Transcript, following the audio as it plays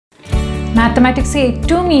Mathematics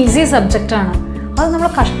ഏറ്റവും easy സബ്ജക്റ്റാണ്. അത് നമ്മൾ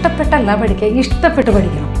കഷ്ടപ്പെട്ടല്ല പഠിക്കുക, ഇഷ്ടപ്പെട്ട്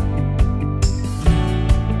പഠിക്കണം.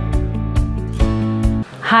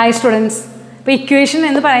 ഹായ് സ്റ്റുഡൻസ്, ഇപ്പോൾ ഇക്വേഷൻ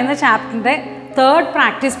എന്ന് പറയുന്ന ചാപ്റ്ററിൻ്റെ 3rd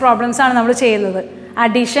പ്രാക്ടീസ് പ്രോബ്ലംസാണ് നമ്മൾ ചെയ്യുന്നത്.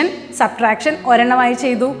 അഡീഷൻ, സബ്ട്രാക്ഷൻ ഒരെണ്ണമായി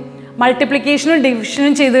ചെയ്തു, മൾട്ടിപ്ലിക്കേഷനും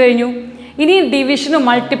ഡിവിഷനും ചെയ്തു കഴിഞ്ഞു. ഇനി ഡിവിഷനും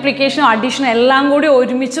മൾട്ടിപ്ലിക്കേഷനും അഡീഷനും എല്ലാം കൂടി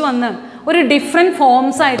ഒരുമിച്ച് വന്ന് ഒരു ഡിഫറെൻറ്റ്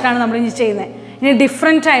ഫോംസ് ആയിട്ടാണ് നമ്മൾ ഇനി ചെയ്യുന്നത്. ഇനി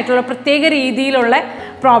ഡിഫറെൻ്റ് ആയിട്ടുള്ള പ്രത്യേക രീതിയിലുള്ള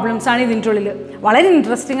പ്രോബ്ലംസാണ് ഇതിൻ്റെ ഉള്ളിൽ. വളരെ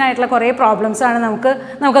ഇൻട്രസ്റ്റിംഗ് ആയിട്ടുള്ള കുറേ പ്രോബ്ലംസാണ്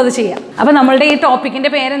നമുക്കത് ചെയ്യാം. അപ്പോൾ നമ്മളുടെ ഈ ടോപ്പിക്കിൻ്റെ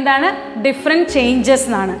പേരെന്താണ്? ഡിഫറെൻറ്റ് ചേഞ്ചസ്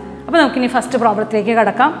എന്നാണ്. അപ്പോൾ നമുക്കിനി ഫസ്റ്റ് പ്രോബ്ലത്തിലേക്ക്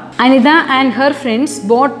കടക്കാം. Anitha and her friends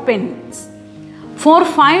boat Pence. For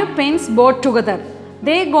 5 pens bought together,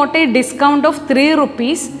 they got a discount of 3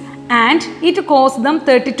 rupees and it cost them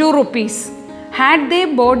 32 rupees. Had they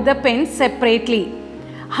bought the pens separately,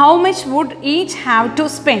 how much would each have to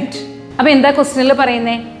spend? അപ്പോൾ എന്താ ക്വസ്റ്റ്യനിൽ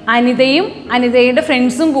പറയുന്നത്? അനിതയും അനിതയുടെ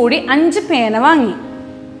ഫ്രണ്ട്സും കൂടി 5 പേന വാങ്ങി.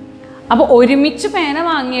 അപ്പോൾ ഒരുമിച്ച് പേന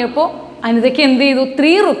വാങ്ങിയപ്പോൾ അനിതയ്ക്ക് എന്ത് ചെയ്തു?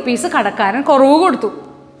 3 rupees കടക്കാരൻ കുറവ് കൊടുത്തു.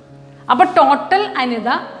 അപ്പോൾ ടോട്ടൽ അനിത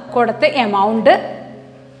കൊടുത്ത എമൗണ്ട്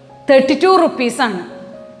 32 rupees ആണ്.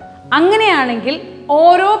 അങ്ങനെയാണെങ്കിൽ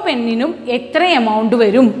ഓരോ പെന്നിനും എത്ര എമൗണ്ട്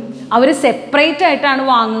വരും അവർ സെപ്പറേറ്റ് ആയിട്ടാണ്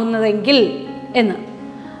വാങ്ങുന്നതെങ്കിൽ എന്ന്.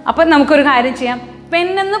 അപ്പം നമുക്കൊരു കാര്യം ചെയ്യാം. പെൻ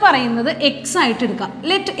എന്ന് പറയുന്നത് എക്സ് ആയിട്ട് എടുക്കാം.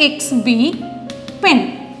 Let X B pen.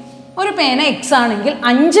 ഒരു പേന എക്സ് ആണെങ്കിൽ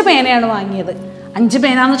 5 പേനയാണ് വാങ്ങിയത്. 5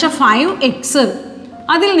 പേനാന്ന് വെച്ചാൽ 5x.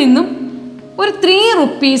 അതിൽ നിന്നും ഒരു 3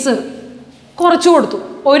 rupees കുറച്ച് കൊടുത്തു.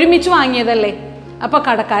 ഒരുമിച്ച് വാങ്ങിയതല്ലേ, അപ്പോൾ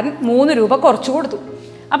കടക്കാരൻ 3 രൂപ കുറച്ച് കൊടുത്തു.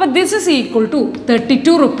 അപ്പോൾ this is equal to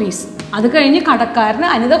 32 rupees. അത് കഴിഞ്ഞ് കടക്കാരന്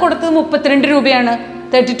അനിത കൊടുത്തത് 32 രൂപയാണ്,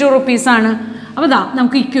 32 rupees ആണ്. അപ്പോൾ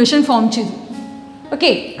നമുക്ക് ഇക്വേഷൻ ഫോം ചെയ്തു.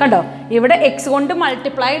 ഓക്കെ, കണ്ടോ? ഇവിടെ എക്സ് കൊണ്ട്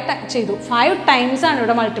മൾട്ടിപ്ലൈ ചെയ്തു. 5 times ആണ്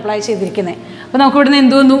ഇവിടെ മൾട്ടിപ്ലൈ ചെയ്തിരിക്കുന്നത്. അപ്പോൾ നമുക്ക് ഇവിടുന്ന്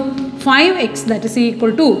എന്ത് വന്നു? 5x that is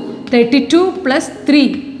equal to 32 +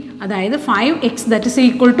 3. അതായത് 5x that is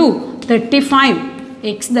equal to 35.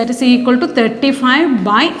 x that is equal to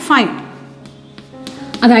 35/5.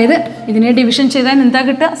 അതായത് ഇതിനെ ഡിവിഷൻ ചെയ്താൽ എന്താ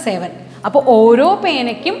കിട്ടുക? 7. അപ്പോൾ ഓരോ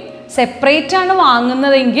പേനയ്ക്കും സെപ്പറേറ്റ് ആണ്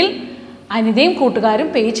വാങ്ങുന്നതെങ്കിൽ അനിതയും കൂട്ടുകാരും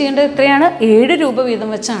പേ ചെയ്യേണ്ടത് എത്രയാണ്? 7 രൂപ വീതം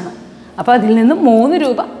വെച്ചാണ്. അപ്പോൾ അതിൽ നിന്ന് 3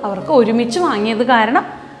 രൂപ അവർക്ക് ഒരുമിച്ച് വാങ്ങിയത് കാരണം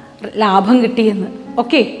ലാഭം കിട്ടിയെന്ന്.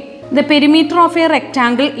 Okay, the perimeter of A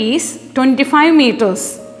rectangle is 25 meters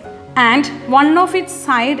and one of its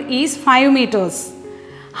side is 5 meters.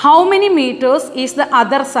 How many metres is the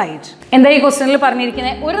other side? എന്താ ഈ ക്വസ്റ്റ്യനിൽ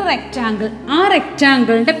പറഞ്ഞിരിക്കുന്നത്? ഒരു റെക്റ്റാങ്കിൾ, ആ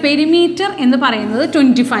റെക്റ്റാങ്കിളിൻ്റെ പെരിമീറ്റർ എന്ന് പറയുന്നത്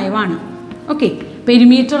 25 ആണ്. ഓക്കെ,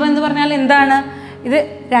 പെരിമീറ്റർ എന്ന് പറഞ്ഞാൽ എന്താണ്? ഇത്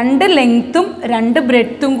 2 ലെങ്ത്തും 2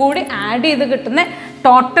 ബ്രെഡ്ത്തും കൂടി ആഡ് ചെയ്ത് കിട്ടുന്ന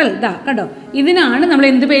ടോട്ടൽ ഇതാ കണ്ടോ. ഇതിനാണ് നമ്മൾ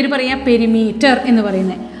എന്ത് പേര് പറയുക? പെരിമീറ്റർ എന്ന്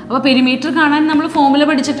പറയുന്നത്. അപ്പോൾ പെരിമീറ്റർ കാണാൻ നമ്മൾ ഫോർമുല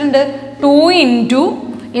പഠിച്ചിട്ടുണ്ട്. 2 ×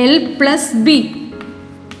 L + B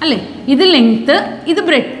അല്ലേ? ഇത് ലെങ്ത്ത്, ഇത്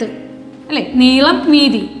ബ്രെഡ്ത്ത് അല്ലേ? നീളം,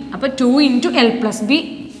 വീതി. അപ്പോൾ 2 × L + B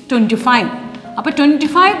 25. അപ്പോൾ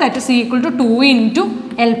 25 that is equal to 2 ×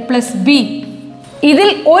 L + B. ഇതിൽ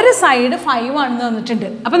ഒരു സൈഡ് 5 ആണെന്ന് തന്നിട്ടുണ്ട്.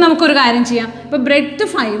 അപ്പോൾ നമുക്കൊരു കാര്യം ചെയ്യാം. ഇപ്പോൾ ബ്രെഡ്ത്ത്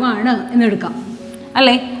 5 ആണ് എന്ന് എടുക്കാം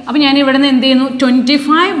അല്ലേ? അപ്പോൾ ഞാൻ ഇവിടെ നിന്ന് എന്ത് ചെയ്യുന്നു?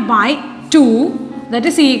 25/2 that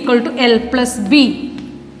is equal to L + B.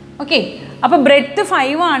 Okay, അപ്പോൾ ബ്രെഡ്ത്ത്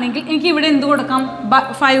 5 ആണെങ്കിൽ എനിക്ക് ഇവിടെ എന്ത് കൊടുക്കാം?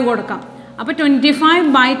 5 കൊടുക്കാം. അപ്പോൾ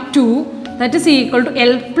 25/2 that is equal to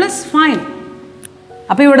L + 5.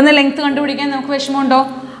 അപ്പോൾ ഇവിടുന്ന് ലെങ്ത്ത് കണ്ടുപിടിക്കാൻ നമുക്ക് വിഷമമുണ്ടോ?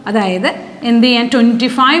 അതായത് എന്ത് ചെയ്യാൻ?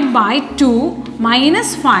 25/2 -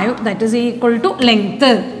 5 that is equal to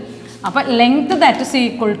length. അപ്പോൾ length that is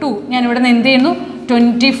equal to ഞാൻ ഇവിടെ നിന്ന് എന്ത് ചെയ്യുന്നു?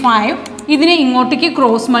 25 ഇതിനെ ഇങ്ങോട്ടേക്ക്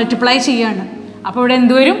ക്രോസ് മൾട്ടിപ്ലൈ ചെയ്യാണ്. അപ്പോൾ ഇവിടെ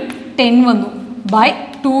എന്ത് വരും? 10 വന്നു,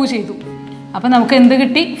 /2 ചെയ്തു. അപ്പോൾ നമുക്ക് എന്ത്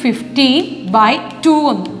കിട്ടി? 15/2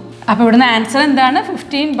 വന്നു. അപ്പോൾ ഇവിടുന്ന് ആൻസർ എന്താണ്?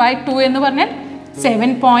 15/2 എന്ന് പറഞ്ഞാൽ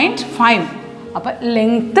 7.5. അപ്പോൾ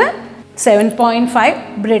ലെങ്ത്ത് 7.5,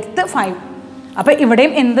 ബ്രെഡ്ത്ത് 5. അപ്പോൾ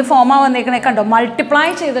ഇവിടെയും എന്ത് ഫോമാണ് വന്നേക്കണേ? കണ്ടോ, മൾട്ടിപ്ലൈ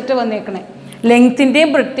ചെയ്തിട്ട് വന്നേക്കണേ. ലെങ്ത്തിൻ്റെയും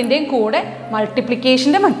ബ്രെഡ്ത്തിൻ്റെയും കൂടെ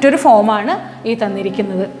മൾട്ടിപ്ലിക്കേഷൻ്റെ മറ്റൊരു ഫോമാണ് ഈ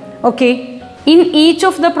തന്നിരിക്കുന്നത്. Okay, in each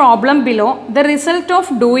of the problem below the result of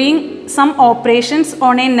doing some operations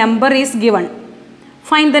on A number is given.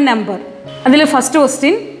 Find the number. അതിൽ first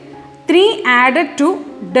question 3 added to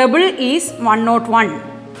double is 101.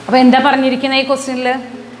 അപ്പോൾ എന്താ പറഞ്ഞിരിക്കുന്നത് ഈ ക്വസ്റ്റ്യനിൽ?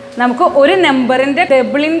 നമുക്ക് ഒരു നമ്പറിൻ്റെ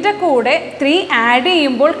ഡബിളിൻ്റെ കൂടെ 3 ആഡ്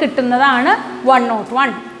ചെയ്യുമ്പോൾ കിട്ടുന്നതാണ്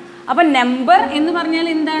 101. അപ്പം നമ്പർ എന്ന് പറഞ്ഞാൽ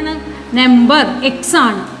എന്താണ്? നമ്പർ എക്സ്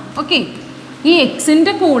ആണ്. ഓക്കെ, ഈ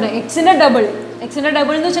എക്സിൻ്റെ കൂടെ എക്സിൻ്റെ ഡബിൾ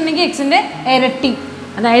എന്ന് വെച്ചിട്ടുണ്ടെങ്കിൽ എക്സിൻ്റെ ഇരട്ടി,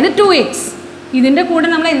 അതായത് 2x. ഇതിൻ്റെ കൂടെ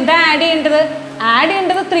നമ്മൾ എന്താ ആഡ് ചെയ്യേണ്ടത്?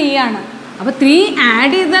 3 ആണ്. അപ്പോൾ 3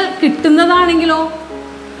 ആഡ് ചെയ്താൽ കിട്ടുന്നതാണെങ്കിലോ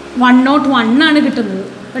 101 ആണ് കിട്ടുന്നത്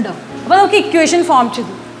കേട്ടോ. അപ്പോൾ നമുക്ക് ഇക്വേഷൻ ഫോം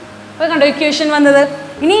ചെയ്തു. അപ്പോൾ കണ്ടോ ഇക്വേഷൻ വന്നത്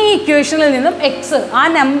ഇനി ഈ ഇക്വേഷനിൽ നിന്നും എക്സ് ആ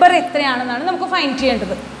നമ്പർ എത്രയാണെന്നാണ് നമുക്ക് ഫൈൻഡ്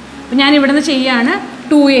ചെയ്യേണ്ടത്. അപ്പോൾ ഞാൻ ഇവിടെ നിന്ന് ചെയ്യുകയാണ്.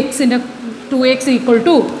 2x equal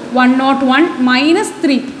to 101 minus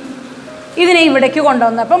 3. ഇതിനെ ഇവിടേക്ക്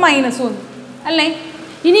കൊണ്ടുവന്നപ്പോൾ മൈനസ് വന്നു അല്ലേ.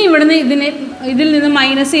 ഇനി ഇവിടുന്ന് ഇതിൽ നിന്ന്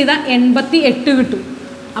മൈനസ് ചെയ്താൽ 88 കിട്ടും.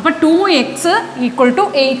 അപ്പോൾ 2x ഈക്വൽ ടു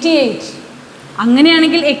 88.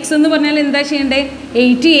 അങ്ങനെയാണെങ്കിൽ എക്സ് എന്ന് പറഞ്ഞാൽ എന്താ ചെയ്യേണ്ടത്?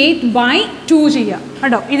 88/2 ചെയ്യാം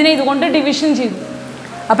കേട്ടോ. ഇതിനെ ഇതുകൊണ്ട് ഡിവിഷൻ ചെയ്തു.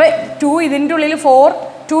 അപ്പോൾ 2 ഇതിൻ്റെ ഉള്ളിൽ 4,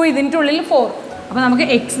 2 ഇതിൻ്റെ ഉള്ളിൽ 4. അപ്പോൾ നമുക്ക്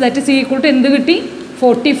X that is equal to എന്ത് കിട്ടി?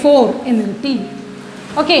 44 എന്ന് കിട്ടി.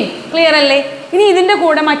 ഓക്കെ, ക്ലിയർ അല്ലേ? ഇനി ഇതിൻ്റെ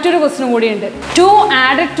കൂടെ മറ്റൊരു ക്വസ്റ്റ്യൻ കൂടിയുണ്ട്. 2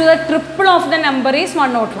 added to the triple of the number is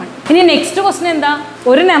 101. ഇനി നെക്സ്റ്റ് ക്വസ്റ്റ്യൻ എന്താ?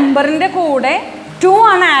 ഒരു നമ്പറിൻ്റെ കൂടെ 2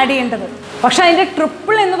 ആണ് ആഡ് ചെയ്യേണ്ടത്, പക്ഷെ അതിൻ്റെ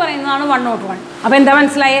ട്രിപ്പിൾ എന്ന് പറയുന്നതാണ് 101. അപ്പോൾ എന്താ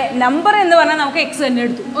മനസ്സിലായേ? നമ്പർ എന്ന് പറഞ്ഞാൽ നമുക്ക് എക്സ് തന്നെ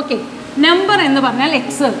എടുത്തു. ഓക്കെ, നമ്പർ എന്ന് പറഞ്ഞാൽ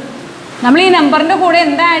എക്സ്. നമ്മൾ ഈ നമ്പറിൻ്റെ കൂടെ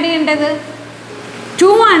എന്താ ആഡ് ചെയ്യേണ്ടത്?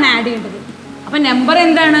 2 ആണ് ആഡ് ചെയ്യേണ്ടത്. അപ്പോൾ നമ്പർ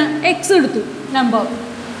എന്താണ്? എക്സ് എടുത്തു നമ്പർ.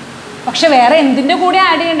 പക്ഷെ വേറെ എന്തിൻ്റെ കൂടെ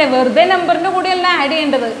ആഡ് ചെയ്യേണ്ടത്? വെറുതെ നമ്പറിൻ്റെ കൂടെയല്ല ആഡ്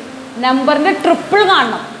ചെയ്യേണ്ടത്. നമ്പറിൻ്റെ ട്രിപ്പിൾ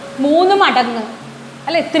കാണണം, 3 മടങ്ങ്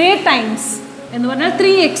അല്ലേ? 3 ടൈംസ് എന്ന് പറഞ്ഞാൽ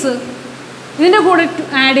 3x. ഇതിൻ്റെ കൂടെ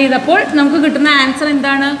ആഡ് ചെയ്തപ്പോൾ നമുക്ക് കിട്ടുന്ന ആൻസർ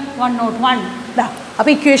എന്താണ്? 101.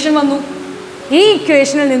 അപ്പോൾ ഇക്വേഷൻ വന്നു. ഈ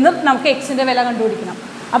ഇക്വേഷനിൽ നിന്നും നമുക്ക് എക്സിൻ്റെ വില കണ്ടുപിടിക്കണം.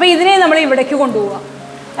 അപ്പോൾ ഇതിനെ നമ്മൾ ഇവിടേക്ക് കൊണ്ടുപോകാം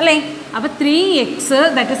അല്ലേ. അപ്പോൾ 3x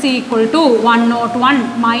that is equal to 101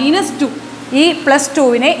 minus 2. ഈ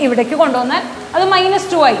 +2നെ ഇവിടേക്ക് കൊണ്ടുവന്നാൽ അത്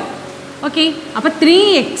 -2 ആയി. ഓക്കെ, അപ്പോൾ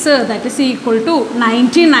 3x that is equal to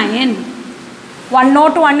 99.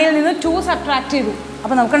 101ൽ നിന്ന് 2 സബ്ട്രാക്ട് ചെയ്തു,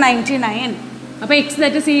 അപ്പോൾ നമുക്ക് 99. അപ്പോൾ X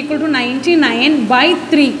that is equal to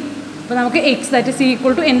 99/3. അപ്പോൾ നമുക്ക് X that is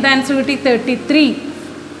equal to എന്താ ആൻസർ കിട്ടി? 33.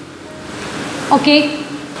 Okay,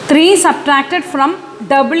 3 subtracted from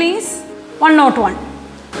double is 101.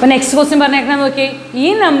 അപ്പോൾ നെക്സ്റ്റ് ക്വസ്റ്റ്യൻ പറഞ്ഞേക്കണം നോക്കി. ഈ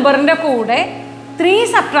നമ്പറിൻ്റെ കൂടെ 3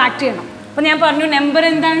 സബ്ട്രാക്ട് ചെയ്യണം. അപ്പോൾ ഞാൻ പറഞ്ഞു നമ്പർ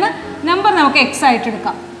എന്താണ്? നമ്പർ നമുക്ക് എക്സ് ആയിട്ട്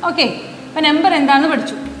എടുക്കാം. ഓക്കെ, അപ്പോൾ നമ്പർ എന്താണെന്ന്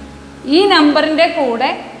പഠിച്ചു. ഈ നമ്പറിൻ്റെ കൂടെ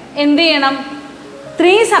എന്ത് ചെയ്യണം?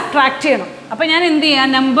 3 സബ്ട്രാക്ട് ചെയ്യണം. അപ്പോൾ ഞാൻ എന്ത് ചെയ്യാം?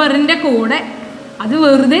 നമ്പറിൻ്റെ കൂടെ അത്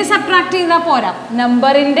വെറുതെ സബ്ട്രാക്ട് ചെയ്താൽ പോരാ,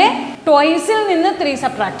 നമ്പറിൻ്റെ ടോയ്സിൽ നിന്ന് 3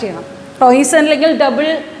 സബ്ട്രാക്ട് ചെയ്യണം. ടോയ്സ് അല്ലെങ്കിൽ ഡബിൾ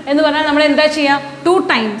എന്ന് പറഞ്ഞാൽ നമ്മൾ എന്താ ചെയ്യുക? 2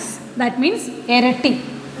 ടൈംസ്, ദാറ്റ് മീൻസ് ഇരട്ടി.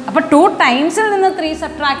 അപ്പോൾ 2 ടൈംസിൽ നിന്ന് 3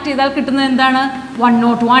 സബ്ട്രാക്ട് ചെയ്താൽ കിട്ടുന്നത് എന്താണ്?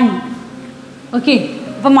 101. ഓക്കെ,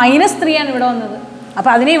 അപ്പോൾ -3 ആണ് ഇവിടെ വന്നത്.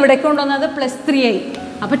 അപ്പോൾ അതിനെ ഇവിടേക്ക് കൊണ്ടുവന്നത് +3 ആയി.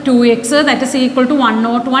 അപ്പോൾ 2x that is equal to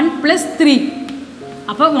 101 + 3.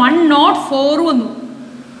 അപ്പോൾ 104 വന്നു.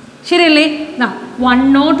 ശരിയല്ലേ?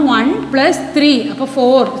 101 + 3, അപ്പോൾ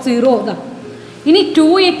 4 0. ഇനി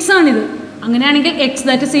 2x ആണിത്. അങ്ങനെയാണെങ്കിൽ X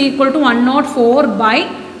that is equal to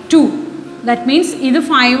 104/2. That means ഇത്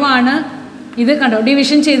 5 ആണ്. ഇത് കണ്ടോ,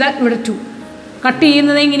 ഡിവിഷൻ ചെയ്താൽ ഇവിടെ 2. കട്ട്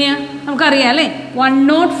ചെയ്യുന്നത് എങ്ങനെയാണ് നമുക്കറിയാം അല്ലേ?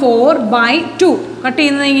 104/2 കട്ട്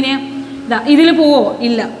ചെയ്യുന്നത് എങ്ങനെയാണ്? ഇതിൽ പോവോ?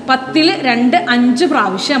 ഇല്ല. 10ൽ 2 5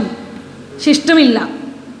 പ്രാവശ്യം, ശിഷ്ടമില്ല.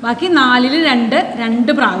 ബാക്കി 4ൽ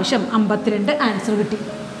 2 പ്രാവശ്യം, 52 ആൻസർ കിട്ടി.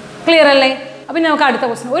 ക്ലിയർ അല്ലേ? അപ്പം നമുക്ക് അടുത്ത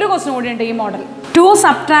ക്വസ്റ്റ്യൻ, ഒരു ക്വസ്റ്റ്യൻ കൂടി ഉണ്ട് ഈ model. 2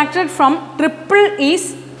 subtracted from triple is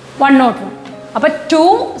 101. അപ്പോൾ 2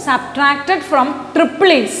 സബ്ട്രാക്റ്റഡ് ഫ്രം ട്രിപ്പിൾ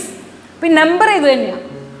ഈസ്, അപ്പം നമ്പർ ഇത് തന്നെയാണ്.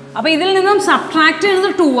 അപ്പോൾ ഇതിൽ നിന്നും സബ്ട്രാക്ട് ചെയ്യുന്നത്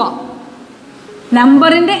 2 ആണ്.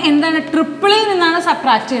 നമ്പറിൻ്റെ എന്താണ്? ട്രിപ്പിളിൽ നിന്നാണ്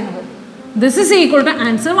സബ്ട്രാക്ട് ചെയ്യുന്നത്. This is equal to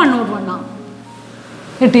answer 101 ആണ്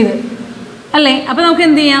കിട്ടിയത് അല്ലേ. അപ്പോൾ നമുക്ക്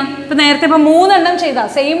എന്ത് ചെയ്യാം? ഇപ്പോൾ നേരത്തെ ഇപ്പോൾ 3 എണ്ണം ചെയ്താൽ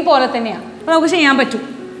സെയിം പോലെ തന്നെയാണ്. അപ്പോൾ നമുക്ക് ചെയ്യാൻ പറ്റും.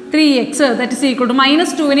 3x that is equal to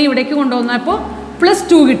 -2നെ ഇവിടേക്ക് കൊണ്ടുവന്നപ്പോൾ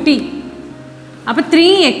 +2 കിട്ടി. അപ്പോൾ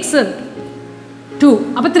 3x 2,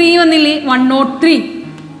 അപ്പോൾ 3 വന്നില്ലേ? 103.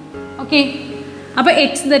 ഓക്കെ, അപ്പോൾ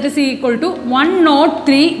X that is equal to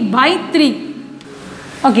 103/3.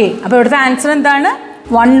 Okay, അപ്പോൾ ഇവിടുത്തെ ആൻസർ എന്താണ്?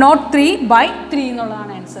 103/3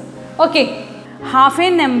 എന്നുള്ളതാണ് answer. Okay, half A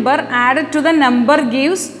number added to the number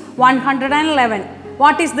gives 111.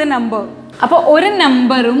 What is the number? അപ്പോൾ ഒരു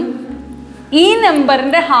നമ്പറും ഈ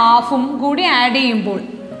നമ്പറിൻ്റെ ഹാഫും കൂടി ആഡ് ചെയ്യുമ്പോൾ,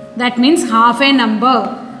 that means half A number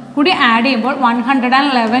കൂടി ആഡ് ചെയ്യുമ്പോൾ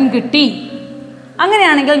 111 കിട്ടി.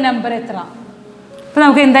 അങ്ങനെയാണെങ്കിൽ നമ്പർ എത്ര? അപ്പോൾ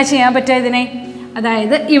നമുക്ക് എന്താ ചെയ്യാൻ പറ്റുക ഇതിനെ?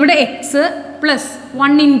 അതായത് ഇവിടെ X plus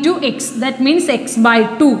 1 into X, that means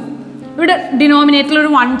x/2. ഇവിടെ ഡിനോമിനേറ്ററിൽ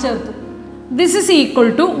ഒരു 1 ചേർത്തു. This is equal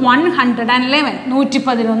to 111,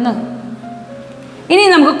 111. ഇനി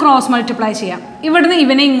നമുക്ക് ക്രോസ് മൾട്ടിപ്ലൈ ചെയ്യാം. ഇവിടുന്ന്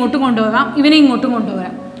ഇവനെ ഇങ്ങോട്ട് കൊണ്ടുപോകാം, ഇവനെ ഇങ്ങോട്ടും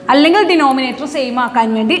കൊണ്ടുപോകാം. അല്ലെങ്കിൽ ഡിനോമിനേറ്റർ സെയിം ആക്കാൻ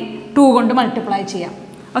വേണ്ടി 2 കൊണ്ട് മൾട്ടിപ്ലൈ ചെയ്യാം.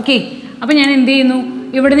 ഓക്കെ, അപ്പോൾ ഞാൻ എന്ത് ചെയ്യുന്നു?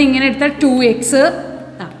 ഇവിടുന്ന് ഇങ്ങനെ എടുത്താൽ 2x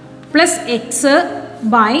plus X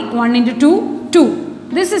by 1 into 2 2.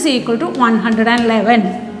 This is equal to 111.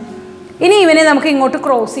 ഇനി ഇവനെ നമുക്ക് ഇങ്ങോട്ട്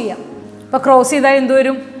ക്രോസ് ചെയ്യാം. അപ്പോൾ ക്രോസ് ചെയ്താൽ എന്ത്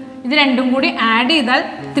വരും? ഇത് രണ്ടും കൂടി ആഡ് ചെയ്താൽ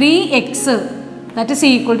 3x that is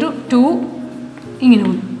equal to 2 ഇങ്ങനെ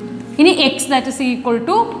വരും. ഇനി X that is equal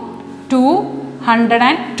to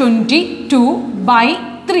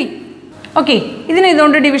 222/3. Okay, ഇതിനെ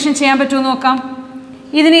ഇതുകൊണ്ട് ഡിവിഷൻ ചെയ്യാൻ പറ്റുമോ നോക്കാം.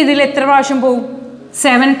 ഇതിന് ഇതിൽ എത്ര പ്രാവശ്യം പോവും?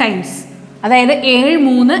 7 ടൈംസ്. അതായത് 7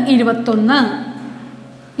 3 21.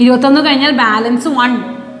 21 കഴിഞ്ഞാൽ ബാലൻസ് 1.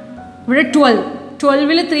 ഇവിടെ 12.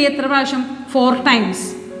 12ൽ 3 എത്ര പ്രാവശ്യം? 4 ടൈംസ്.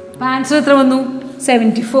 അപ്പോൾ ആൻസർ എത്ര വന്നു?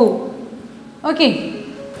 74. ഓക്കെ,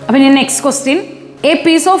 അപ്പോൾ ഞാൻ next question. A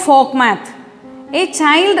piece of folk math. A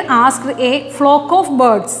child asked A flock of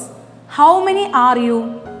birds, how many are you?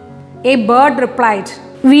 A bird replied,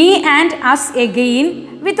 we and us again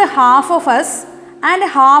with half of us and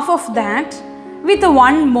half of that with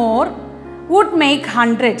one more would make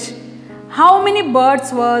 100. How many birds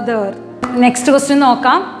were there? Next question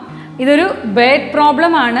നോക്കാം. ഇതൊരു bird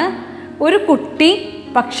problem ആണ്. ഒരു കുട്ടി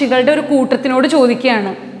പക്ഷികളുടെ ഒരു കൂട്ടത്തിനോട്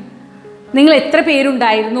ചോദിക്കുകയാണ്, നിങ്ങൾ എത്ര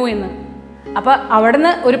പേരുണ്ടായിരുന്നു എന്ന്. അപ്പോൾ അവിടെ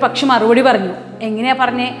നിന്ന് ഒരു പക്ഷി മറുപടി പറഞ്ഞു. എങ്ങനെയാണ്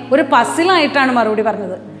പറഞ്ഞേ? ഒരു പസിലായിട്ടാണ് മറുപടി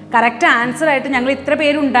പറഞ്ഞത്. കറക്റ്റ് ആൻസർ ആയിട്ട് ഞങ്ങൾ ഇത്ര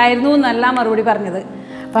പേരുണ്ടായിരുന്നു എന്നല്ല മറുപടി പറഞ്ഞത്.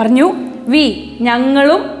 പറഞ്ഞു വി,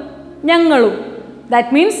 ഞങ്ങളും ഞങ്ങളും.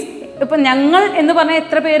 ദാറ്റ് മീൻസ് ഇപ്പം ഞങ്ങൾ എന്ന് പറഞ്ഞാൽ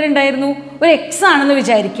എത്ര പേരുണ്ടായിരുന്നു? ഒരു എക്സ് ആണെന്ന്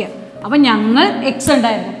വിചാരിക്കുക. അപ്പം ഞങ്ങൾ എക്സ്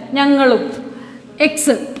ഉണ്ടായിരുന്നു, ഞങ്ങളും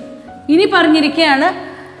എക്സ്. ഇനി പറഞ്ഞിരിക്കുകയാണ്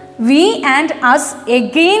V and us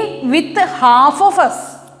again with half of us.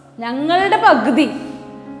 ഞങ്ങളുടെ പകുതി,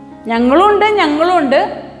 ഞങ്ങളുണ്ട്,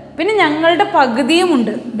 പിന്നെ ഞങ്ങളുടെ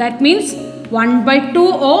പകുതിയുമുണ്ട്. That means 1/2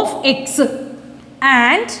 of X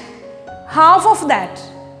and half of that.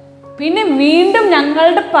 പിന്നെ വീണ്ടും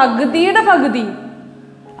ഞങ്ങളുടെ പകുതിയുടെ പകുതി.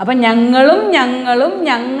 അപ്പം ഞങ്ങളും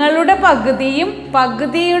ഞങ്ങളുടെ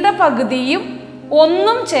പകുതിയുടെ പകുതിയും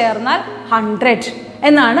ഒന്നും ചേർന്നാൽ 100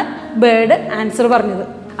 എന്നാണ് ബേർഡ് ആൻസർ പറഞ്ഞത്.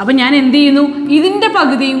 അപ്പം ഞാൻ എന്ത് ചെയ്യുന്നു? ഇതിൻ്റെ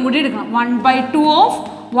പകുതിയും കൂടി എടുക്കണം. 1/2 of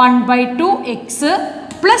 1/2 X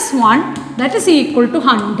plus 1 that is equal to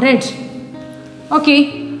 100. Okay,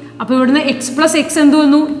 അപ്പോൾ ഇവിടുന്ന് എക്സ് പ്ലസ് എക്സ് എന്ത്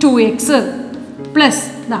വന്നു? 2x plus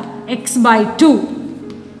x/2.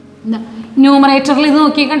 ന്യൂമറേറ്ററിൽ ഇത്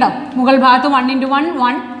നോക്കിയേക്കണ്ടോ? മുകൾ ഭാഗത്ത് 1 × 1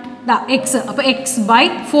 1 എക്സ്. അപ്പോൾ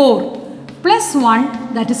x/4 plus 1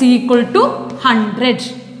 that is equal to 100.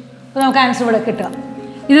 അപ്പോൾ നമുക്ക് ആൻസർ ഇവിടെ കിട്ടുക.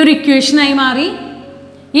 ഇതൊരു ഇക്വേഷനായി മാറി.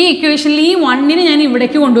 ഈ ഇക്വേഷനിൽ ഈ 1നെ ഞാൻ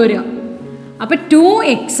ഇവിടേക്ക് കൊണ്ടുവരിക. അപ്പോൾ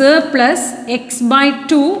 2x plus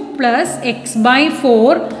x/2 plus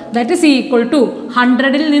x/4 that is equal to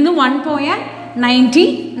 100ൽ നിന്ന് 1 പോയാൽ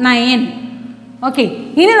 99. ഓക്കെ,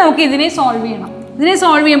 ഇനി നമുക്ക് ഇതിനെ സോൾവ് ചെയ്യണം. ഇതിനെ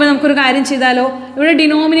സോൾവ് ചെയ്യുമ്പോൾ നമുക്കൊരു കാര്യം ചെയ്താലോ? ഇവിടെ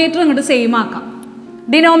ഡിനോമിനേറ്റർ ഇങ്ങോട്ട് സെയിം ആക്കാം.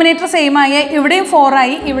 ഡിനോമിനേറ്റർ സെയിം ആയ ഇവിടെയും 4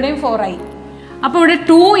 ആയി, ഇവിടെയും 4 ആയി. അപ്പോൾ ഇവിടെ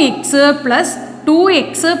 2x പ്ലസ്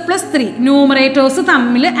 3 ന്യൂമറേറ്റേഴ്സ്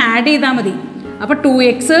തമ്മിൽ ആഡ് ചെയ്താൽ മതി. അപ്പോൾ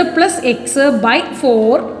 2x plus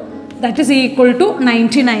x/4 that is equal to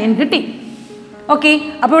 99 കിട്ടി. ഓക്കെ,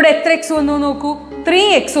 അപ്പോൾ ഇവിടെ എത്ര എക്സ് വന്നു നോക്കൂ?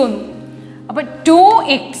 3x വന്നു. അപ്പോൾ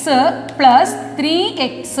 2x plus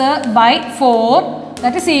 3x/4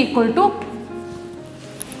 that is equal to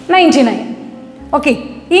 99. Okay,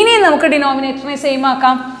 ഇനി നമുക്ക് ഡിനോമിനേറ്ററിനെ സെയിം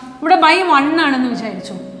ആക്കാം. ഇവിടെ ബൈ 1 ആണെന്ന്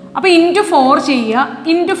വിചാരിച്ചു. അപ്പോൾ ഇൻറ്റു 4 ചെയ്യുക.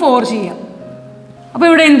 അപ്പോൾ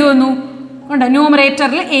ഇവിടെ എന്ത് വന്നു? കണ്ടോ,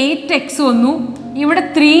 ന്യൂമറേറ്ററിൽ 8x വന്നു, ഇവിടെ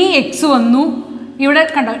 3x വന്നു, ഇവിടെ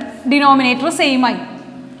കണ്ടോ ഡിനോമിനേറ്റർ സെയിം ആയി.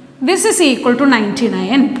 This is equal to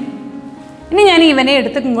 99. ഇനി ഞാൻ ഇവനെ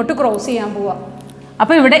എടുത്ത് ഇങ്ങോട്ട് ക്രോസ് ചെയ്യാൻ പോവാം.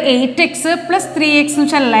 അപ്പോൾ ഇവിടെ 8x പ്ലസ് 3x എന്ന്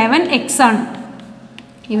വെച്ചാൽ 11x ആണ്.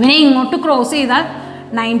 ഇവനെ ഇങ്ങോട്ട് ക്രോസ് ചെയ്താൽ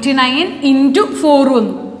 99 ഇൻറ്റു 4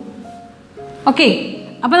 വന്നു. ഓക്കെ,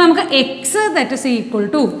 അപ്പോൾ നമുക്ക് X that is equal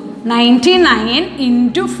to 99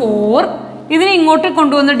 into 4. ഇതിനെ ഇങ്ങോട്ട്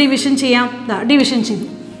കൊണ്ടുവന്ന് ഡിവിഷൻ ചെയ്യാം. ഡിവിഷൻ ചെയ്തു.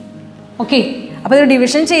 ഓക്കെ, അപ്പോൾ ഇത്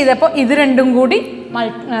ഡിവിഷൻ ചെയ്തപ്പോൾ ഇത് രണ്ടും കൂടി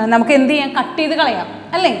നമുക്ക് എന്ത് ചെയ്യാം? കട്ട് ചെയ്ത് കളയാം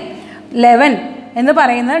അല്ലേ? 11 എന്ന്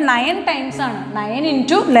പറയുന്നത് 9 ടൈംസ് ആണ്. 9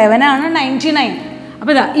 ഇൻറ്റു 11 ആണ് 99.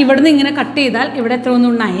 അപ്പോൾ ഇതാ ഇവിടുന്ന് ഇങ്ങനെ കട്ട് ചെയ്താൽ ഇവിടെ എത്ര വന്നു?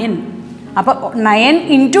 9. അപ്പോൾ 9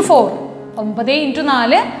 ഇൻറ്റു 4 9 ഇൻറ്റു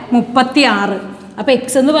 4 36. അപ്പോൾ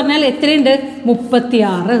എക്സ് എന്ന് പറഞ്ഞാൽ എത്രയുണ്ട്?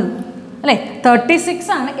 36 അല്ലേ? 36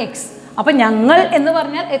 ആണ് എക്സ്. അപ്പം ഞങ്ങൾ എന്ന്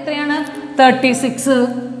പറഞ്ഞാൽ എത്രയാണ്? 36.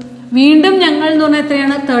 വീണ്ടും ഞങ്ങൾ എന്ന് പറഞ്ഞാൽ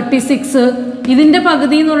എത്രയാണ്? 36. ഇതിൻ്റെ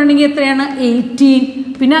പകുതി എന്ന് പറഞ്ഞിട്ടുണ്ടെങ്കിൽ എത്രയാണ്? 18.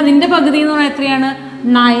 പിന്നെ അതിൻ്റെ പകുതി എന്ന് പറഞ്ഞാൽ എത്രയാണ്?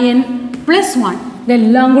 9 പ്ലസ് 1.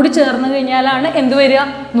 ഇതെല്ലാം കൂടി ചേർന്ന് കഴിഞ്ഞാലാണ് എന്ത് വരിക?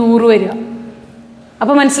 100 വരിക.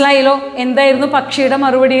 അപ്പോൾ മനസ്സിലായല്ലോ എന്തായിരുന്നു പക്ഷിയുടെ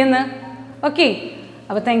മറുപടി എന്ന്? ഓക്കെ,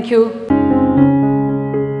 അപ്പോൾ താങ്ക് യു.